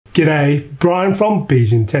G'day, Brian from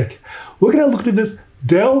BsianTech. We're going to look at this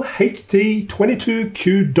Dell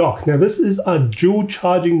HD22Q dock. Now this is a dual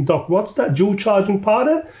charging dock. What's that dual charging part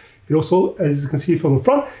of it? It also, as you can see from the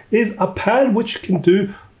front, is a pad which can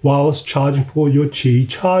do wireless charging for your Qi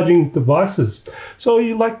charging devices. So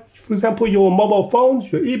you like, for example, your mobile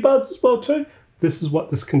phones, your earbuds as well too. This is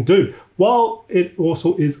what this can do. While it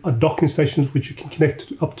also is a docking station which you can connect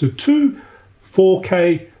to up to two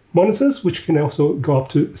 4K monitors, which can also go up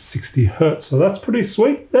to 60 Hertz. So that's pretty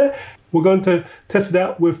sweet there. We're going to test it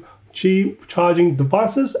out with Qi charging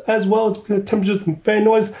devices as well as the temperatures and fan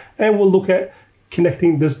noise, and we'll look at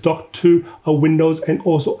connecting this dock to a Windows and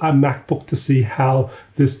also a Macbook to see how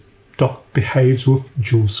this dock behaves with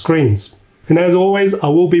dual screens. And as always, I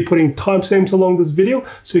will be putting timestamps along this video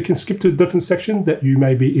so you can skip to a different section that you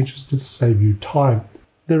may be interested to save you time.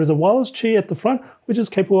 There is a wireless Qi at the front which is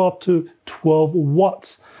capable up to 12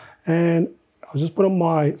 watts. And I'll just put on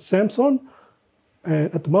my Samsung,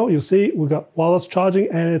 and at the moment you'll see we've got wireless charging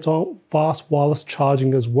and it's on fast wireless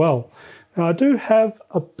charging as well. Now I do have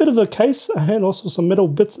a bit of a case and also some metal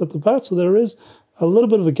bits at the back, so there is a little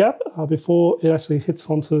bit of a gap before it actually hits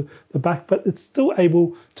onto the back, but it's still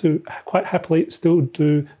able to quite happily still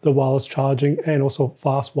do the wireless charging and also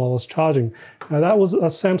fast wireless charging. Now that was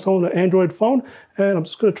a Samsung, an Android phone, and I'm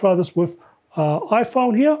just going to try this with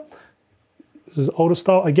iPhone here. This is older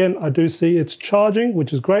style. Again, I do see it's charging,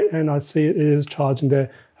 which is great, and I see it is charging there.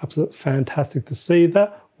 Absolutely fantastic to see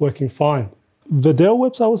that working fine. The Dell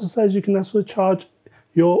website also says you can actually charge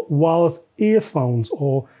your wireless earphones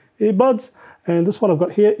or earbuds, and this one I've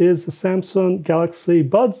got here is the Samsung Galaxy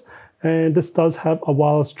Buds, and this does have a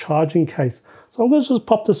wireless charging case. So I'm going to just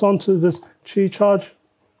pop this onto this Qi charge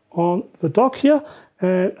on the dock here,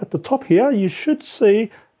 and at the top here you should see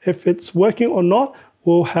if it's working or not.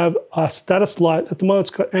 We'll have a status light. At the moment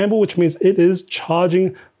it's got amber, which means it is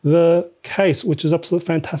charging the case, which is absolutely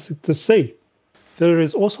fantastic to see. There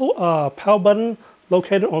is also a power button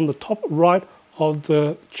located on the top right of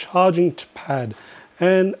the charging pad.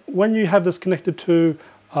 And when you have this connected to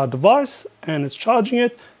a device and it's charging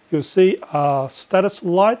it, you'll see a status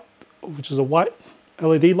light, which is a white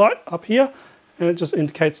LED light up here, and it just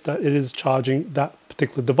indicates that it is charging that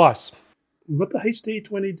particular device. We've got the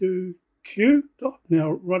HD22Q dock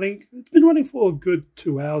now running. It's been running for a good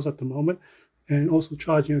 2 hours at the moment, and also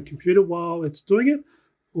charging a computer while it's doing it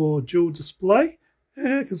for dual display.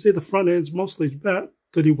 And you can see the front end's mostly about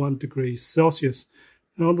 31 degrees Celsius.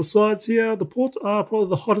 And on the sides here, the ports are probably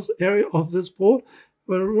the hottest area of this board.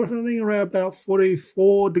 We're running around about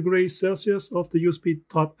 44 degrees Celsius off the USB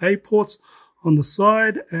Type A ports on the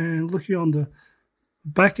side, and looking on the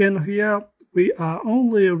back end here, we are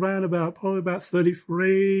only around probably about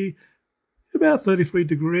 33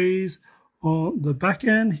 degrees on the back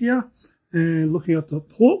end here. And looking at the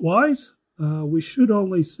port wise, we should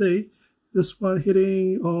only see this one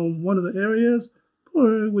hitting on one of the areas,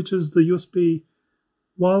 which is the USB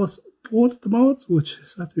wireless port at the moment, which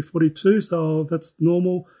is actually 42, so that's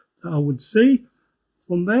normal that I would see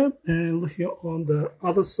from there. And looking on the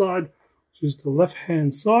other side, which is the left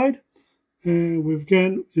hand side, and we've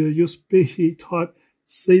again the USB Type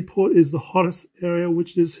C port is the hottest area,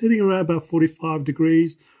 which is hitting around about 45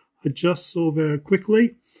 degrees. I just saw very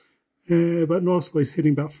quickly, but nicely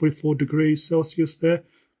hitting about 44 degrees Celsius there.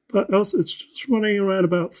 But else it's just running around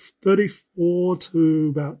about 34 to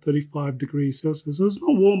about 35 degrees Celsius. So it's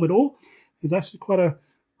not warm at all. It's actually quite a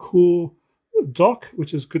cool dock,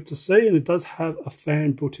 which is good to see. And it does have a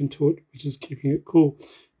fan built into it, which is keeping it cool.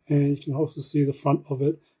 And you can also see the front of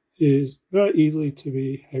it is very easily to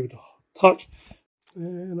be able to touch.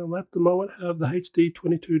 And I'm at the moment have the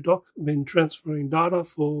HD22 dock been transferring data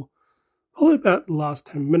for probably about the last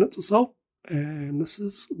 10 minutes or so. And this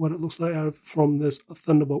is what it looks like out from this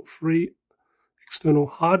Thunderbolt 3 external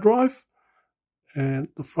hard drive. And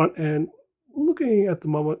the front end, looking at the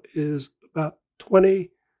moment, is about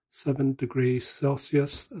 27 degrees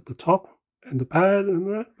Celsius at the top, and the pad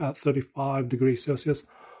and about 35 degrees Celsius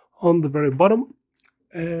on the very bottom.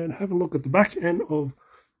 And have a look at the back end of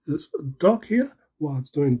this dock here while it's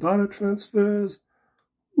doing data transfers,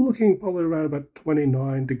 looking probably around about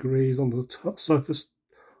 29 degrees on the top surface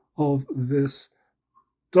of this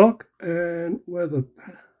dock. And where the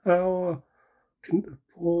power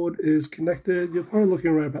cord is connected, you're probably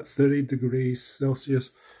looking around about 30 degrees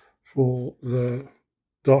Celsius for the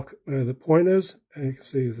dock where the point is. And you can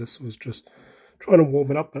see this was just trying to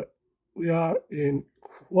warm it up, but we are in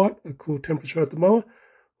quite a cool temperature at the moment.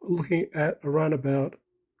 We're looking at around about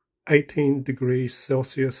 18 degrees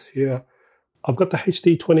Celsius here. I've got the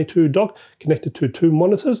HD22 dock connected to two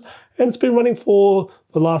monitors, and it's been running for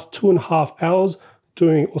the last 2.5 hours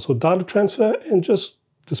doing also data transfer and just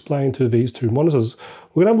displaying to these two monitors.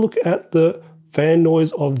 We're going to have a look at the fan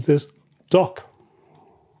noise of this dock.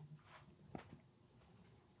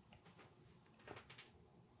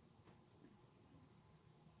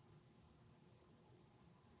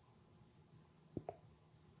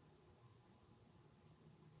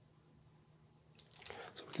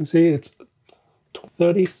 So we can see it's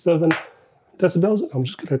 37 decibels. I'm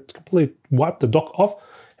just going to completely wipe the dock off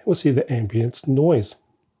and we'll see the ambient noise.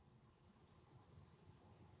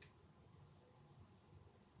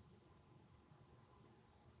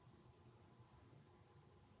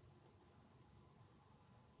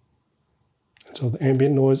 So the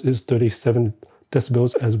ambient noise is 37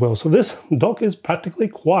 decibels as well. So this dock is practically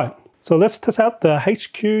quiet. So let's test out the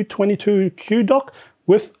HD22Q dock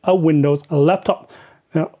with a Windows laptop.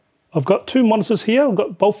 Now, I've got two monitors here. I've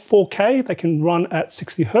got both 4K. They can run at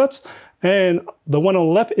 60 Hertz. And the one on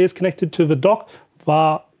the left is connected to the dock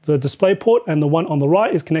via the display port, and the one on the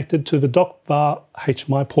right is connected to the dock via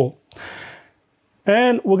HDMI port.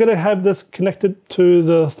 And we're going to have this connected to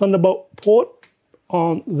the Thunderbolt port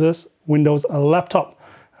on this Windows laptop.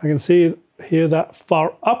 I can see here that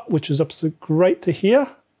far up, which is absolutely great to hear.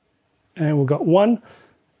 And we've got one,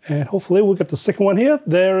 and hopefully we'll get the second one here.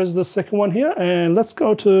 There is the second one here, and let's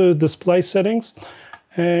go to display settings,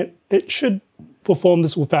 and it should perform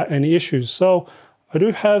this without any issues. So I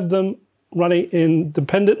do have them running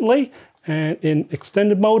independently and in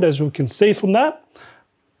extended mode, as we can see from that,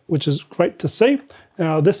 which is great to see.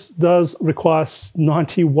 Now this does require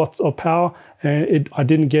 90 watts of power, and I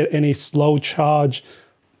didn't get any slow charge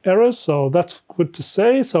errors, so that's good to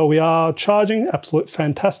see. So we are charging, absolutely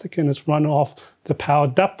fantastic, and it's run off the power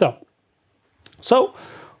adapter. So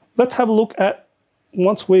let's have a look at,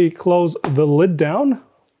 once we close the lid down,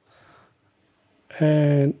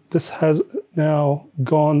 and this has now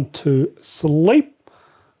gone to sleep.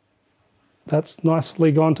 That's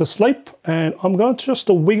nicely gone to sleep, and I'm going to just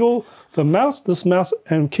wiggle the mouse. This mouse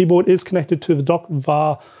and keyboard is connected to the dock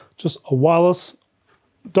via just a wireless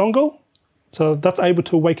dongle. So that's able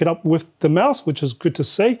to wake it up with the mouse, which is good to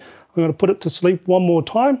see. I'm going to put it to sleep one more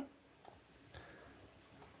time.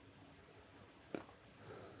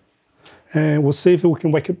 And we'll see if we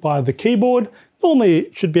can wake it by the keyboard. Normally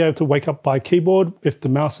it should be able to wake up by keyboard if the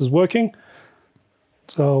mouse is working.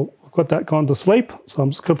 So we've got that gone to sleep. So I'm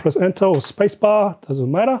just going to press enter or spacebar,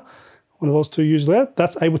 doesn't matter. One of those two usually.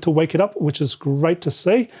 That's able to wake it up, which is great to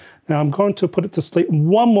see. Now I'm going to put it to sleep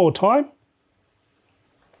one more time.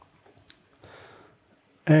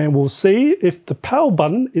 And we'll see if the power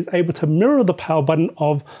button is able to mirror the power button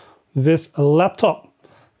of this laptop.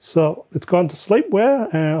 So it's gone to sleep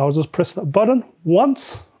and I'll just press that button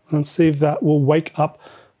once and see if that will wake up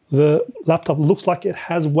the laptop. Looks like it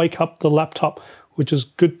has wake up the laptop, which is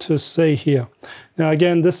good to see here. Now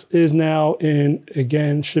again, this is now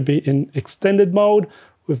should be in extended mode.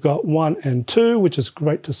 We've got 1 and 2, which is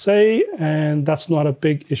great to see, and that's not a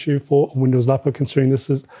big issue for a Windows laptop, considering this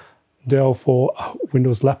is Dell for a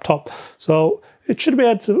Windows laptop. So it should be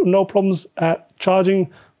able to no problems at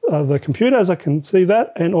charging the computer, as I can see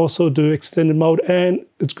that, and also do extended mode. And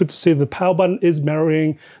it's good to see the power button is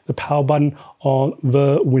mirroring the power button on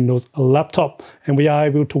the Windows laptop, and we are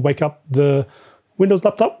able to wake up the Windows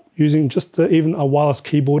laptop using just even a wireless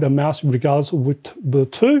keyboard and mouse, regardless of the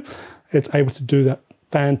two. It's able to do that.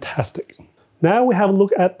 Fantastic. Now we have a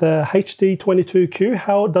look at the HD22Q.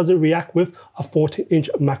 How does it react with a 14-inch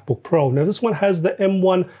MacBook Pro? Now this one has the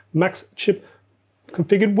M1 Max chip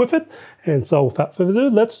configured with it. And so without further ado,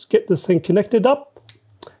 let's get this thing connected up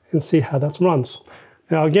and see how that runs.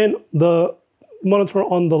 Now again, the monitor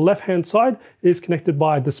on the left-hand side is connected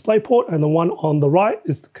by a display port, and the one on the right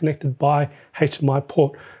is connected by HDMI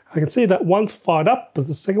port. I can see that one's fired up, but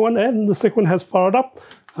the second one has fired up.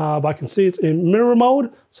 But I can see it's in mirror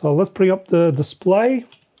mode. So let's bring up the display.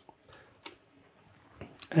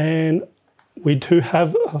 And we do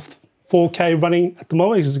have a 4K running at the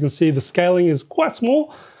moment. As you can see, the scaling is quite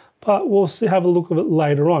small, but we'll have a look at it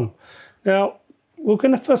later on. Now, we're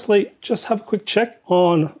going to firstly just have a quick check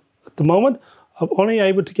on, at the moment, I'm only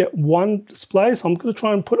able to get one display. So I'm going to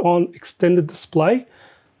try and put on extended display,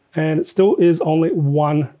 and it still is only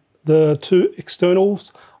one. The two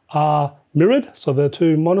externals are mirrored, so the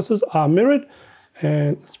two monitors are mirrored.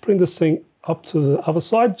 And let's bring this thing up to the other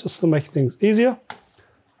side just to make things easier.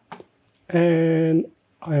 And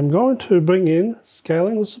I am going to bring in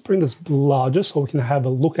scaling. Let's bring this larger so we can have a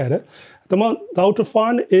look at it. At the moment, the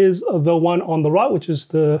ultrafine is the one on the right, which is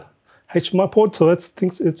the HDMI port. So it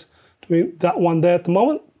thinks it's doing that one there at the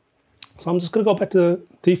moment. So I'm just going to go back to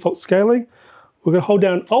default scaling. We're going to hold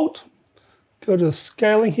down Alt, go to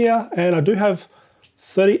scaling here, and I do have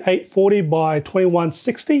 3840 by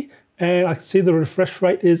 2160, and I can see the refresh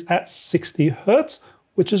rate is at 60 Hertz,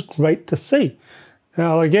 which is great to see.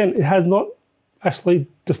 Now again, it has not actually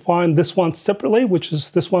defined this one separately, which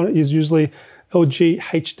is this one is usually LG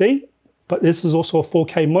HD, but this is also a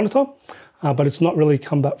 4K monitor, but it's not really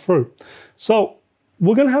come that through. So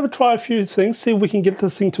we're going to have a try a few things, see if we can get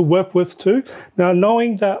this thing to work with too. Now,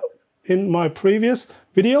 knowing that in my previous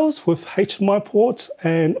videos with HDMI ports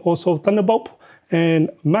and also Thunderbolt and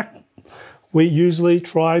Mac, we usually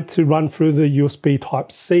try to run through the USB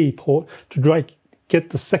Type-C port to get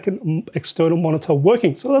the second external monitor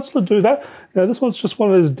working. So let's do that. Now this one's just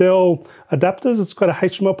one of those Dell adapters. It's got a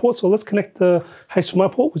HDMI port. So let's connect the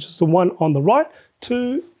HDMI port, which is the one on the right,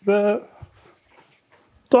 to the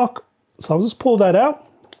dock. So I'll just pull that out.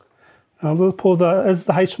 I'm going to pull that as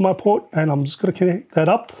the HDMI port, and I'm just going to connect that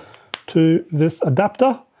up to this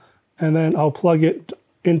adapter, and then I'll plug it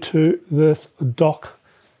into this dock,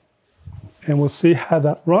 and we'll see how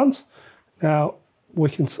that runs. Now we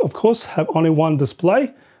can of course have only one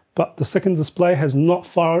display, but the second display has not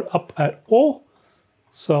fired up at all.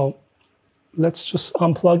 So let's just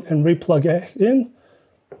unplug and replug it in,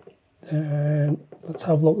 and let's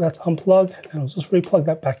have a look. That's unplugged, and I'll just replug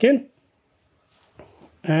that back in.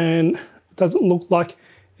 And it doesn't look like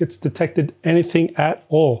it's detected anything at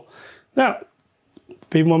all. Now,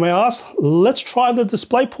 people may ask, let's try the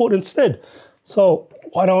display port instead. So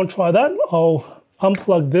why don't I try that? I'll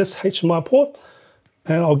unplug this HDMI port,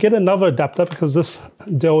 and I'll get another adapter because this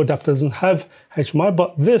Dell adapter doesn't have HDMI,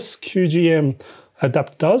 but this QGM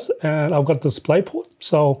adapter does, and I've got the display port.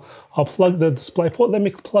 So I'll plug the display port. Let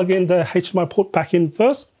me plug in the HDMI port back in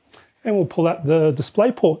first, and we'll pull out the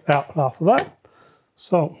display port out after that.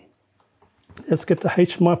 So let's get the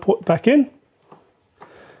HDMI port back in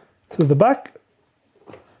to the back.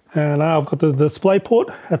 And now I've got the display port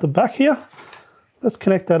at the back here. Let's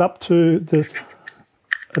connect that up to this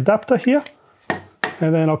adapter here.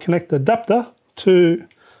 And then I'll connect the adapter to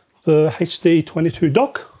the HD22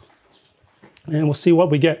 dock. And we'll see what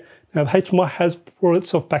we get. Now the HDMI has brought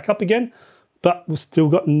itself back up again, but we've still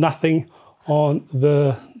got nothing on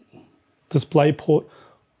the display port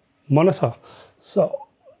monitor. So,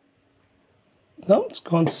 no, it's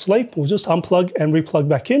gone to sleep. We'll just unplug and replug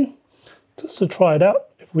back in just to try it out.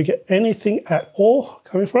 If we get anything at all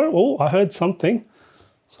coming from it, oh, I heard something.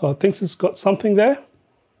 So I think it's got something there.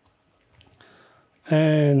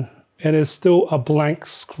 And it is still a blank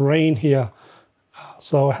screen here.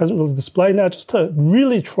 So it hasn't really displayed. Now just to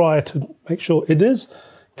really try to make sure it is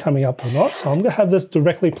coming up or not. So I'm going to have this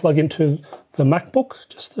directly plug into the MacBook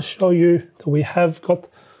just to show you that we have got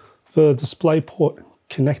the display port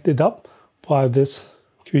connected up by this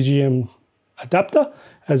QGM adapter.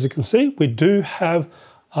 As you can see, we do have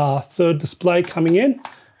a third display coming in,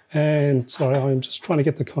 and sorry, I'm just trying to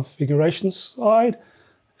get the configuration side,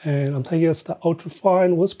 and I'm taking this to ultra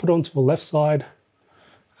fine. Let's put it onto the left side,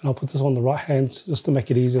 and I'll put this on the right hand just to make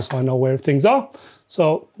it easier so I know where things are.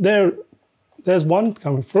 So there's one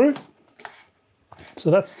coming through. So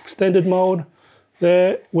that's extended mode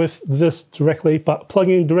there with this directly, but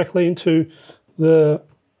plugging directly into the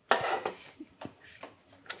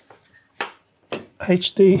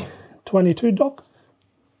HD22 dock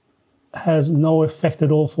has no effect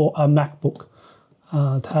at all for a MacBook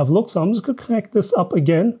to have a look. So I'm just going to connect this up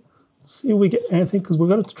again, see if we get anything, because we're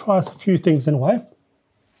going to try a few things anyway.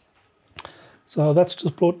 So that's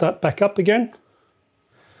just brought that back up again.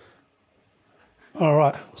 All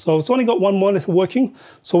right, so it's only got one monitor working.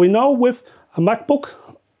 So we know with a MacBook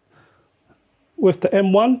with the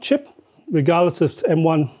M1 chip, regardless if it's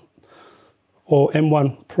M1 or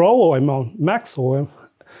M1 Pro or M1 Max,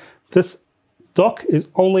 this dock is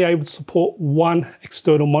only able to support one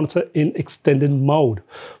external monitor in extended mode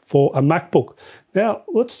for a MacBook. Now,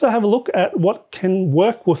 let's have a look at what can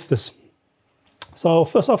work with this. So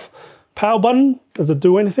first off, power button, does it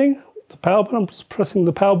do anything? The power button, I'm just pressing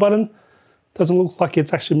the power button. Doesn't look like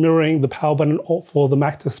it's actually mirroring the power button for the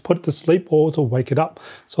Mac to put it to sleep or to wake it up.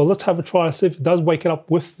 So let's have a try, see if it does wake it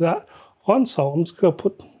up with that on. So I'm just going to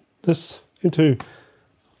put this into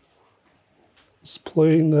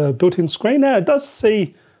displaying the built-in screen. Now it does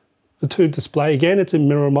see the two display again. It's in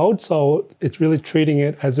mirror mode, so it's really treating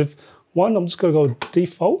it as if one. I'm just going to go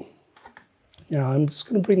default. Now I'm just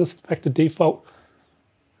going to bring this back to default,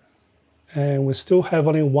 and we still have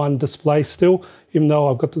only one display still, even though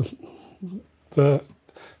I've got the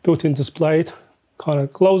built-in display kind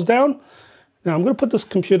of closed down. Now I'm going to put this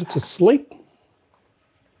computer to sleep,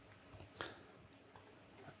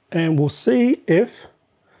 and we'll see if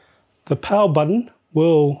the power button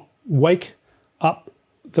will wake up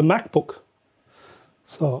the MacBook.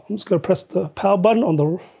 So I'm just going to press the power button on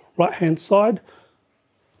the right hand side.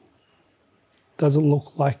 Doesn't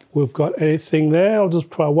look like we've got anything there. I'll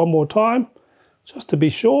just try one more time just to be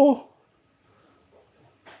sure.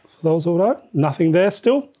 For those who don't, nothing there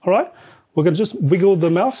still. All right, we're going to just wiggle the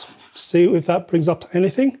mouse, see if that brings up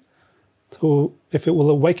anything. So if it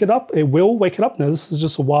will wake it up, it will wake it up. Now this is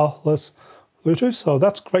just a wireless Bluetooth, so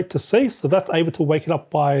that's great to see. So that's able to wake it up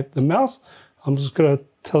by the mouse. I'm just going to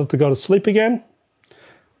tell it to go to sleep again.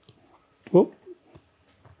 Whoop.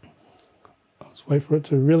 Let's wait for it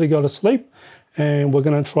to really go to sleep. And we're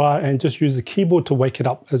going to try and just use the keyboard to wake it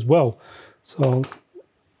up as well. So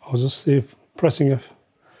I'll just see if pressing if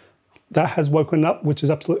that has woken up, which is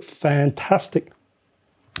absolutely fantastic.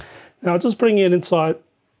 Now I'll just bring it inside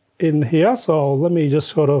in here. So let me just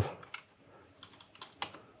sort of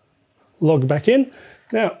log back in.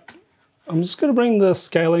 Now I'm just going to bring the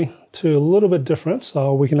scaling to a little bit different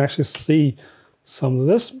so we can actually see some of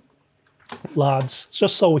this large,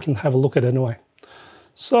 just so we can have a look at it anyway.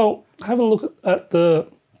 So having a look at the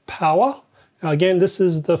power. Now again, this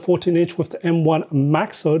is the 14-inch with the M1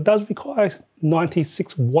 Max, so it does require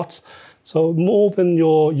 96 watts. So more than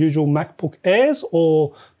your usual MacBook Airs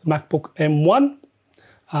or the MacBook M1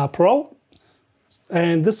 Pro.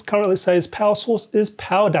 And this currently says power source is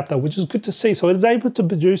power adapter, which is good to see. So it is able to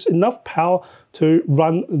produce enough power to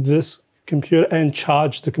run this computer and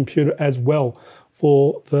charge the computer as well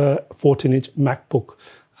for the 14-inch MacBook.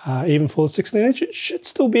 Even for the 16-inch, it should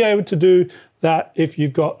still be able to do that if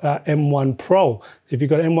you've got M1 Pro. If you've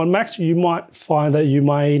got M1 Max, you might find that you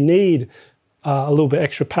may need a little bit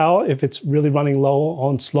extra power if it's really running low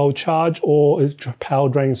on slow charge or is power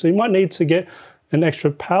draining. So you might need to get an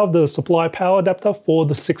extra power, the supply power adapter for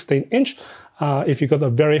the 16-inch if you've got a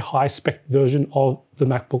very high spec version of the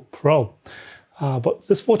MacBook Pro. But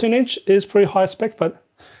this 14-inch is pretty high spec,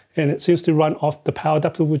 and it seems to run off the power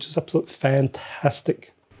adapter, which is absolutely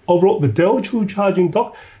fantastic. Overall, the Dell dual charging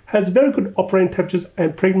dock has very good operating temperatures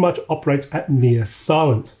and pretty much operates at near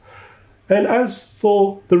silent. And as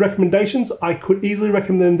for the recommendations, I could easily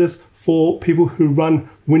recommend this for people who run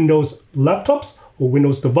Windows laptops or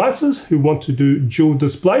Windows devices who want to do dual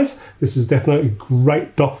displays. This is definitely a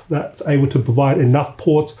great dock that's able to provide enough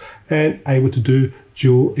ports and able to do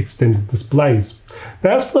dual extended displays.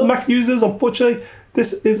 Now, as for the Mac users, unfortunately,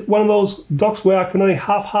 this is one of those docks where I can only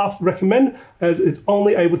half recommend, as it's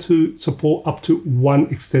only able to support up to one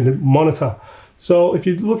extended monitor. So if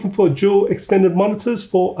you're looking for dual extended monitors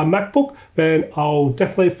for a MacBook, then I'll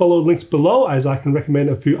definitely follow links below, as I can recommend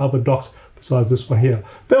a few other docks besides this one here.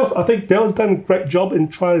 But also, I think Dell has done a great job in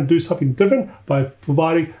trying to do something different by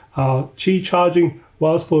providing Qi charging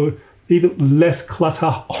wires for even less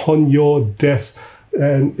clutter on your desk.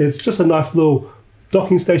 And it's just a nice little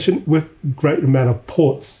docking station with great amount of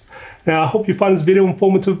ports. Now, I hope you find this video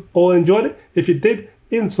informative or enjoyed it. If you did,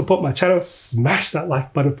 even support my channel, smash that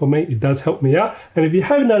like button for me. It does help me out. And if you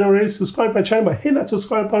haven't done already, subscribe to my channel by hitting that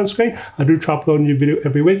subscribe button on the screen. I do try to upload a new video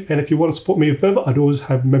every week. And if you want to support me further, I do always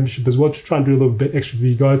have membership as well to try and do a little bit extra for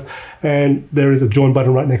you guys. And there is a join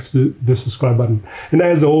button right next to the subscribe button. And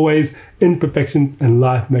as always, imperfections and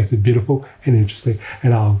life makes it beautiful and interesting.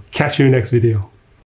 And I'll catch you in the next video.